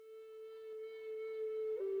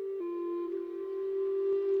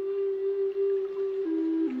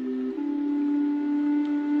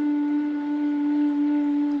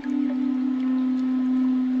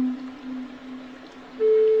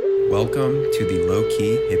Welcome to the Low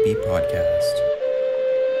Key Hippie Podcast.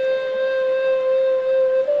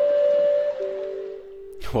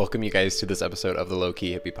 Welcome you guys to this episode of the Low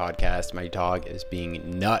Key Hippie Podcast. My dog is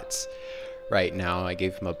being nuts right now. I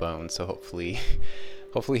gave him a bone, so hopefully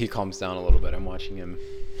he calms down a little bit. I'm watching him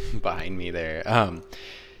behind me there.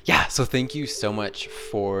 So thank you so much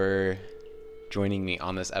for joining me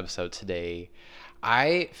on this episode today.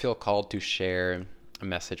 I feel called to share a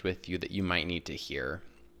message with you that you might need to hear.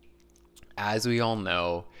 As we all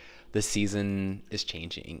know, the season is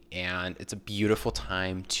changing and it's a beautiful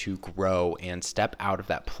time to grow and step out of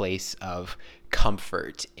that place of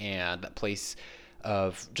comfort and that place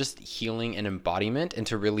of just healing and embodiment, and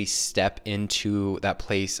to really step into that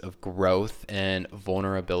place of growth and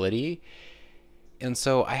vulnerability. And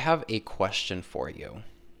so I have a question for you.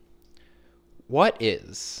 What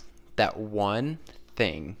is that one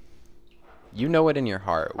thing, you know it in your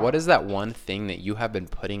heart, what is that one thing that you have been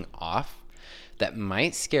putting off that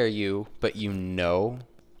might scare you, but you know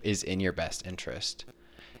is in your best interest?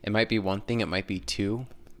 It might be one thing, it might be two.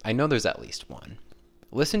 I know there's at least one.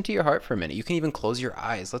 Listen to your heart for a minute. You can even close your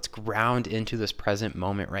eyes. Let's ground into this present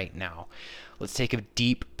moment right now. Let's take a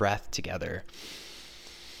deep breath together.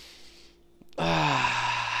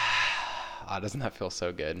 Doesn't that feel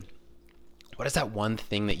so good? What is that one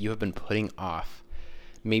thing that you have been putting off?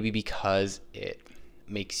 Maybe because it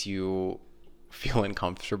makes you feel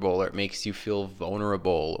uncomfortable, or it makes you feel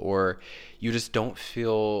vulnerable, or you just don't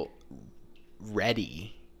feel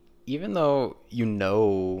ready, even though you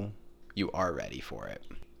know you are ready for it.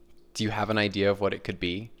 Do you have an idea of what it could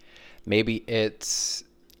be? Maybe it's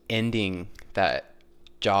ending that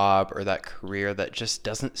job or that career that just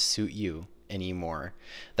doesn't suit you anymore.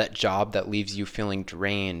 That job that leaves you feeling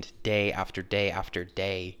drained day after day after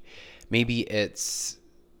day. Maybe it's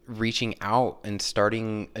reaching out and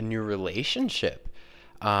starting a new relationship.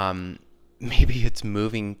 Maybe it's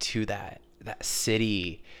moving to that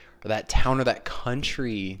city or that town or that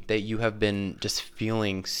country that you have been just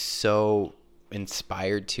feeling so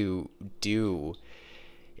inspired to do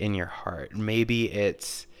in your heart. Maybe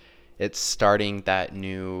it's starting that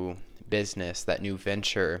new business, that new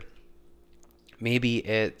venture. Maybe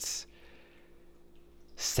it's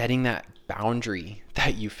setting that boundary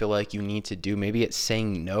that you feel like you need to do. Maybe it's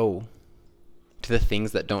saying no to the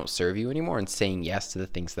things that don't serve you anymore and saying yes to the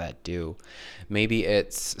things that do. Maybe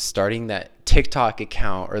it's starting that TikTok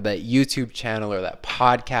account or that YouTube channel or that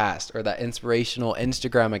podcast or that inspirational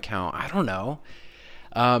Instagram account. I don't know.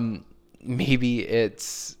 Maybe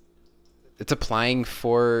it's applying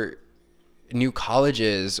for new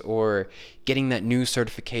colleges or getting that new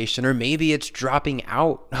certification, or maybe it's dropping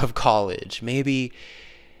out of college. Maybe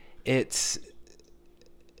it's,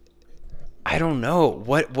 I don't know.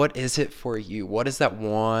 What is it for you? What is that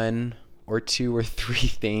one or two or three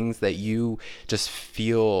things that you just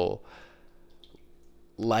feel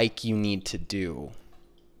like you need to do?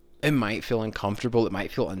 It might feel uncomfortable. It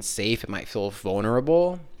might feel unsafe. It might feel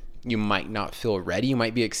vulnerable. You might not feel ready. You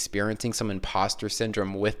might be experiencing some imposter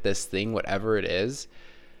syndrome with this thing, whatever it is.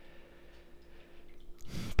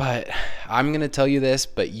 But I'm going to tell you this,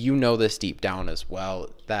 but you know this deep down as well,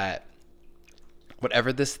 that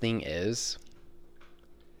whatever this thing is,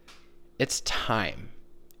 it's time.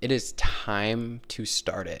 It is time to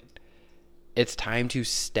start it. It's time to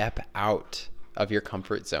step out of your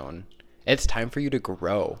comfort zone. It's time for you to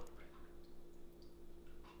grow.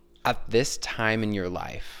 At this time in your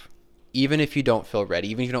life, even if you don't feel ready,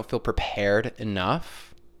 even if you don't feel prepared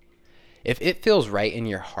enough, if it feels right in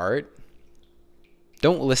your heart,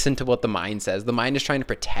 don't listen to what the mind says. The mind is trying to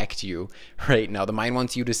protect you right now. The mind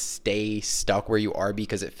wants you to stay stuck where you are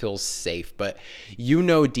because it feels safe. But you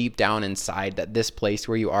know deep down inside that this place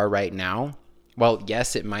where you are right now, well,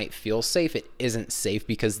 yes, it might feel safe. It isn't safe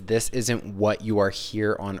because this isn't what you are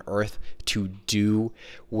here on earth to do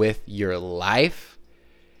with your life.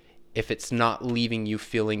 If it's not leaving you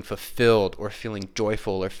feeling fulfilled or feeling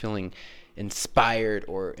joyful or feeling inspired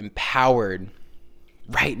or empowered,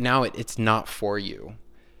 right now it's not for you.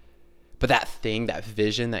 But that thing, that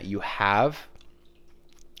vision that you have,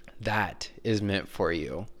 that is meant for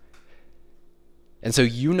you. And so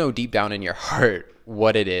you know deep down in your heart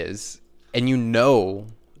what it is, and you know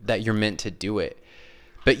that you're meant to do it.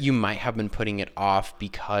 But you might have been putting it off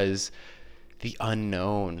because the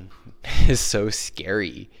unknown is so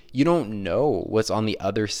scary. You don't know what's on the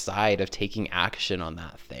other side of taking action on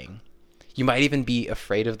that thing. You might even be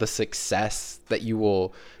afraid of the success that you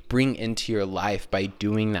will bring into your life by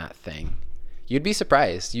doing that thing. You'd be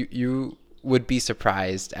surprised. You would be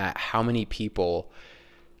surprised at how many people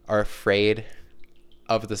are afraid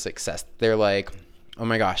of the success. They're like, oh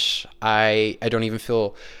my gosh, I don't even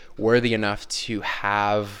feel worthy enough to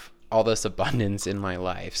have all this abundance in my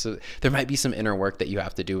life? So there might be some inner work that you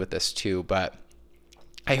have to do with this too, but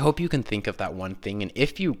I hope you can think of that one thing. And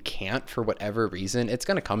if you can't, for whatever reason, it's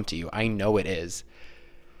going to come to you. I know it is.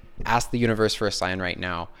 Ask the universe for a sign right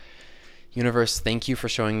now. Universe, thank you for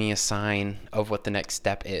showing me a sign of what the next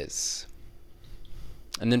step is.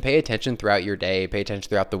 And then pay attention throughout your day, pay attention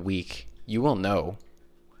throughout the week. You will know.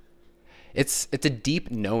 It's a deep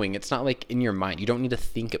knowing. It's not like in your mind. You don't need to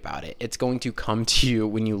think about it. It's going to come to you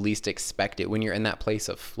when you least expect it. When you're in that place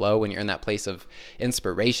of flow, when you're in that place of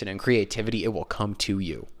inspiration and creativity, it will come to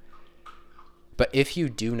you. But if you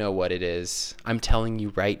do know what it is, I'm telling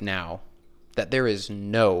you right now that there is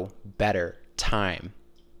no better time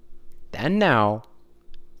than now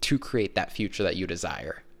to create that future that you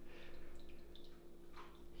desire.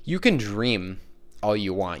 You can dream all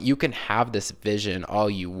you want. You can have this vision all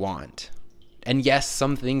you want. And yes,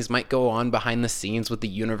 some things might go on behind the scenes with the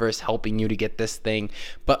universe helping you to get this thing.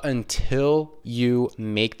 But until you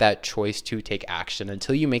make that choice to take action,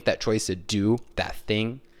 until you make that choice to do that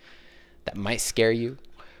thing that might scare you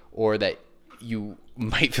or that you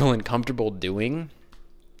might feel uncomfortable doing,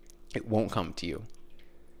 it won't come to you.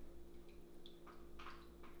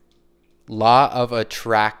 Law of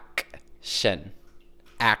attraction.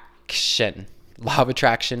 Action. Law of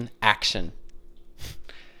attraction, action.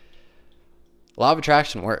 Law of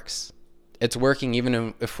attraction works. It's working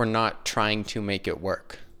even if we're not trying to make it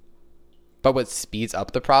work. But what speeds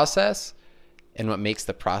up the process and what makes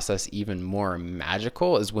the process even more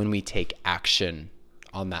magical is when we take action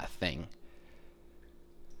on that thing.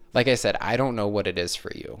 Like I said, I don't know what it is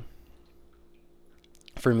for you.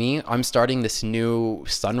 For me, I'm starting this new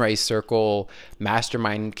Sunrise Circle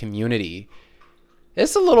mastermind community.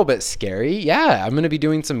 It's a little bit scary. Yeah, I'm going to be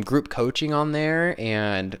doing some group coaching on there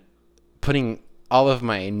and putting all of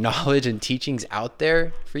my knowledge and teachings out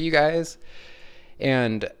there for you guys.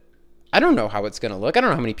 And I don't know how it's going to look. I don't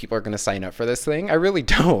know how many people are going to sign up for this thing. I really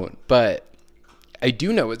don't. But I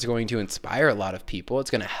do know it's going to inspire a lot of people.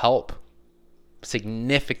 It's going to help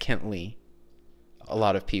significantly a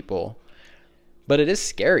lot of people. But it is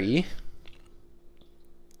scary.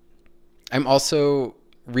 I'm also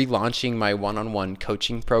relaunching my one-on-one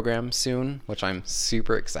coaching program soon, which I'm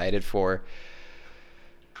super excited for.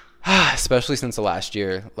 Especially since the last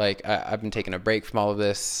year. Like, I've been taking a break from all of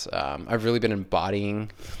this. I've really been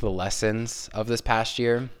embodying the lessons of this past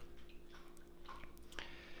year.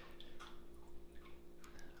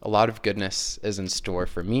 A lot of goodness is in store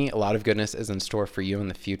for me. A lot of goodness is in store for you in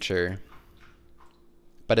the future.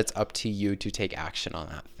 But it's up to you to take action on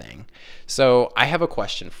that thing. So I have a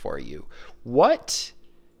question for you. What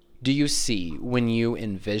do you see when you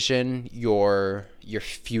envision your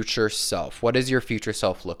future self? What does your future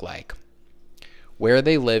self look like? Where are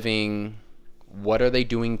they living? What are they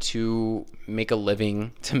doing to make a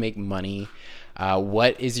living, to make money?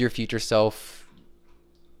 What is your future self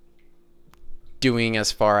doing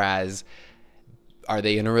as far as, are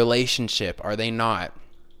they in a relationship? Are they not?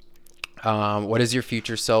 What does your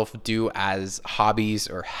future self do as hobbies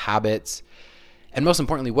or habits? And most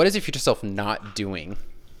importantly, what is your future self not doing?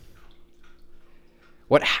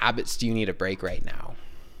 What habits do you need to break right now?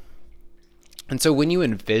 And so when you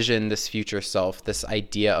envision this future self, this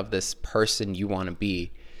idea of this person you want to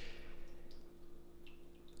be,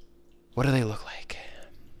 what do they look like?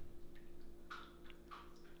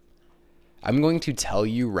 I'm going to tell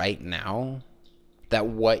you right now that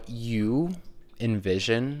what you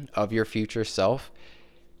envision of your future self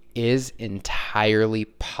is entirely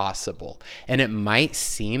possible. And it might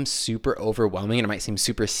seem super overwhelming and it might seem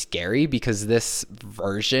super scary because this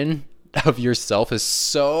version of yourself is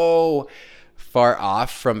so far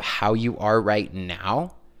off from how you are right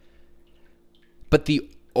now. But the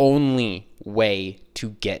only way to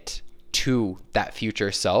get to that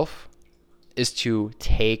future self is to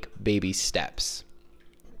take baby steps.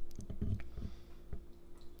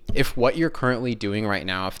 If what you're currently doing right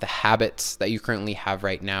now, if the habits that you currently have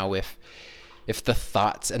right now, if the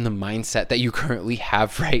thoughts and the mindset that you currently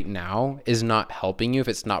have right now is not helping you, if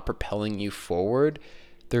it's not propelling you forward,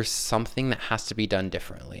 there's something that has to be done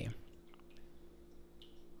differently.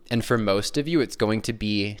 And for most of you, it's going to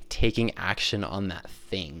be taking action on that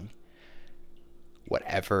thing,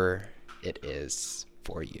 whatever it is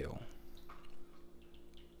for you.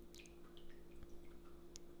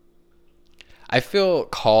 I feel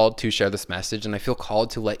called to share this message, and I feel called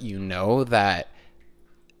to let you know that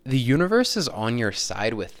the universe is on your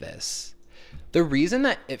side with this. The reason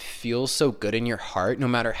that it feels so good in your heart, no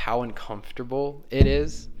matter how uncomfortable it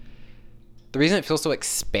is, the reason it feels so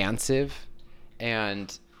expansive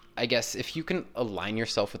and I guess if you can align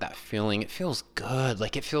yourself with that feeling, it feels good.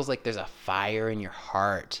 Like it feels like there's a fire in your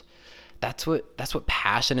heart. That's what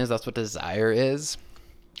passion is. That's what desire is.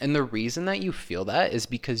 And the reason that you feel that is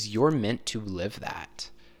because you're meant to live that.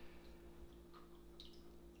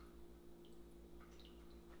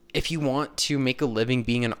 If you want to make a living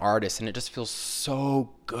being an artist and it just feels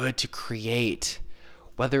so good to create,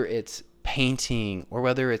 whether it's painting or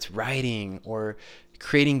whether it's writing or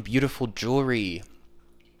creating beautiful jewelry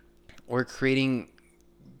or creating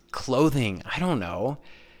clothing, I don't know.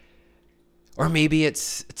 Or maybe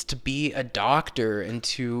it's to be a doctor and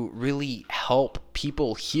to really help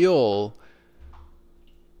people heal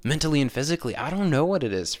mentally and physically. I don't know what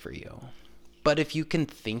it is for you. But if you can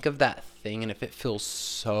think of that thing and if it feels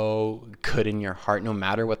so good in your heart, no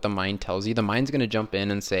matter what the mind tells you, the mind's going to jump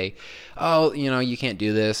in and say, oh, you can't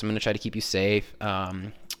do this. I'm going to try to keep you safe.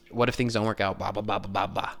 What if things don't work out? Blah, blah, blah, blah, blah,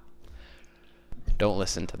 blah. Don't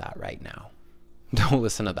listen to that right now. Don't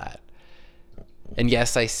listen to that. And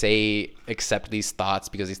yes, I say accept these thoughts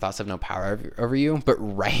because these thoughts have no power over you. But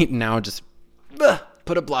right now, just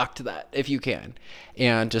put a block to that if you can.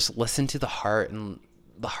 And just listen to the heart. And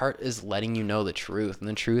the heart is letting you know the truth. And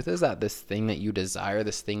the truth is that this thing that you desire,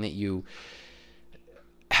 this thing that you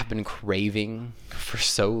have been craving for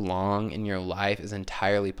so long in your life is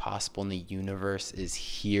entirely possible. And the universe is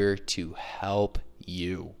here to help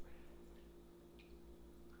you.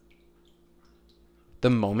 The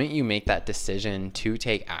moment you make that decision to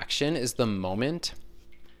take action is the moment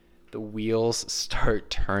the wheels start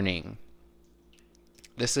turning.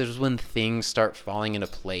 This is when things start falling into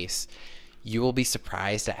place. You will be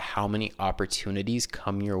surprised at how many opportunities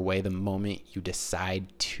come your way the moment you decide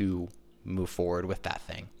to move forward with that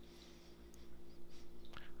thing.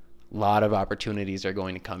 A lot of opportunities are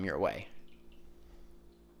going to come your way.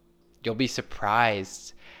 You'll be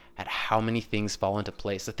surprised at how many things fall into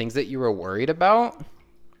place. The things that you were worried about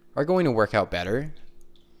are going to work out better.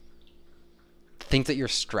 The things that you're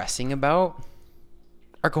stressing about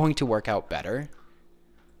are going to work out better.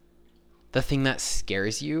 The thing that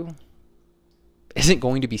scares you isn't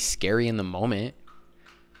going to be scary in the moment.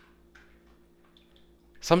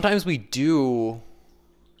 Sometimes we do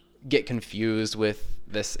get confused with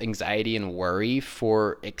this anxiety and worry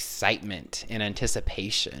for excitement and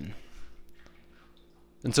anticipation.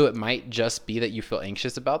 And so it might just be that you feel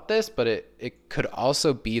anxious about this, but it could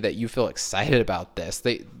also be that you feel excited about this.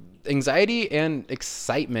 Anxiety and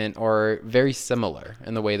excitement are very similar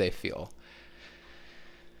in the way they feel.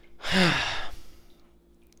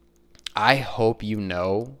 I hope you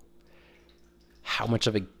know how much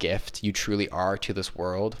of a gift you truly are to this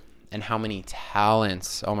world and how many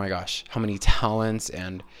talents, oh my gosh, how many talents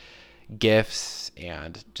and gifts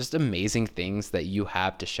and just amazing things that you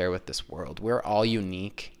have to share with this world. We're all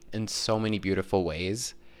unique in so many beautiful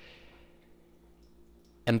ways.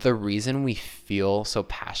 And the reason we feel so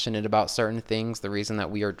passionate about certain things, the reason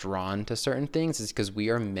that we are drawn to certain things is because we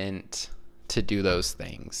are meant to do those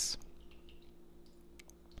things.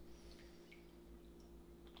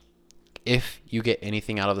 If you get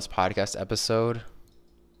anything out of this podcast episode,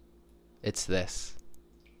 it's this.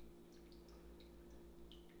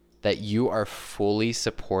 That you are fully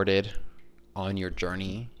supported on your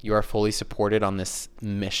journey. You are fully supported on this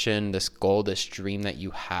mission, this goal, this dream that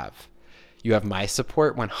you have. You have my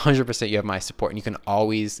support, 100% you have my support. And you can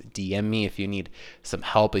always DM me if you need some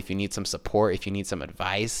help, if you need some support, if you need some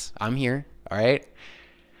advice. I'm here, all right?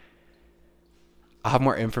 I'll have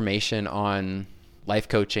more information on life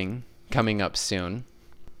coaching coming up soon.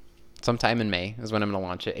 Sometime in May is when I'm going to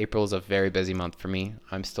launch it. April is a very busy month for me.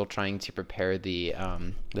 I'm still trying to prepare the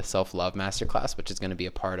self-love masterclass, which is going to be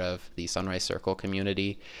a part of the Sunrise Circle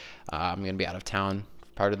community. I'm going to be out of town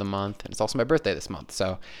part of the month, and it's also my birthday this month.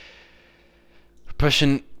 So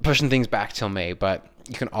pushing things back till May, but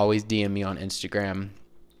you can always DM me on Instagram.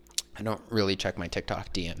 I don't really check my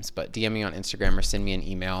TikTok DMs, but DM me on Instagram or send me an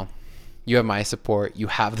email. You have my support. You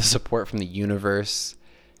have the support from the universe.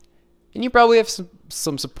 And you probably have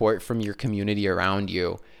some support from your community around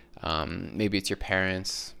you. Maybe it's your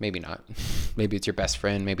parents, maybe not. Maybe it's your best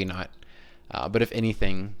friend, maybe not. But if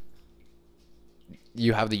anything,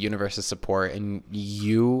 you have the universe's support and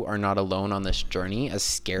you are not alone on this journey, as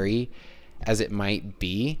scary as it might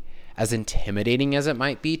be, as intimidating as it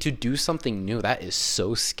might be to do something new. That is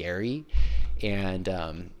so scary. And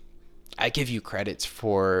I give you credits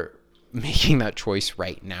for making that choice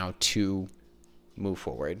right now to move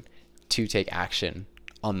forward, to take action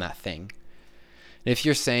on that thing. And if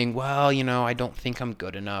you're saying, well, I don't think I'm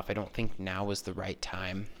good enough, I don't think now is the right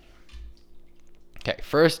time. Okay,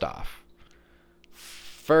 first off,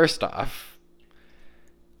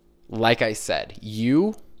 like I said,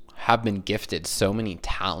 you have been gifted so many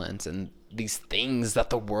talents and these things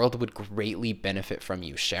that the world would greatly benefit from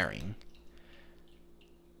you sharing.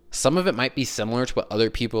 Some of it might be similar to what other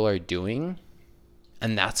people are doing,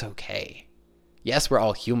 and that's okay. Yes, we're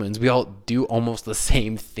all humans. We all do almost the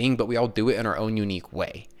same thing, but we all do it in our own unique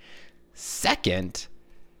way. Second,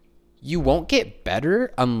 you won't get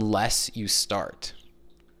better unless you start.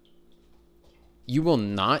 You will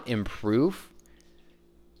not improve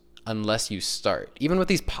unless you start. Even with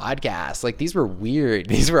these podcasts, like these were weird.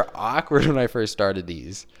 These were awkward when I first started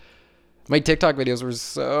these. My TikTok videos were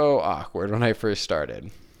so awkward when I first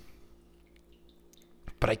started.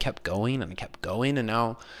 But I kept going and I kept going, and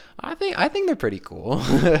now I think they're pretty cool.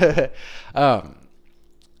 That's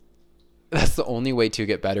the only way to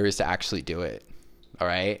get better, is to actually do it. All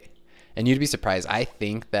right? And you'd be surprised. I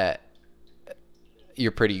think that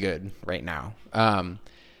you're pretty good right now.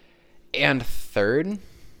 And third,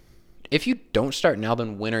 if you don't start now,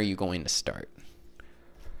 then when are you going to start?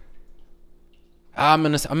 I'm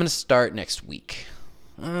gonna start next week.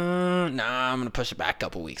 I'm gonna push it back a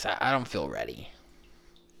couple weeks. I don't feel ready.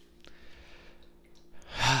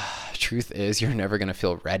 Truth is, you're never gonna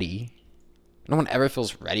feel ready. No one ever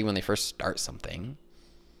feels ready when they first start something.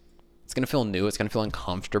 It's gonna feel new. It's gonna feel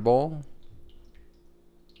uncomfortable.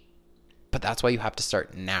 But that's why you have to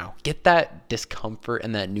start now. Get that discomfort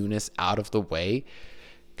and that newness out of the way,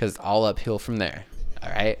 because it's all uphill from there. All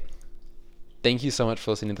right? Thank you so much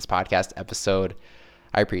for listening to this podcast episode.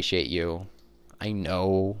 I appreciate you. I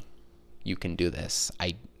know you can do this.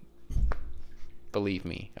 Believe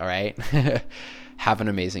me. All right? Have an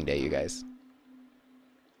amazing day, you guys.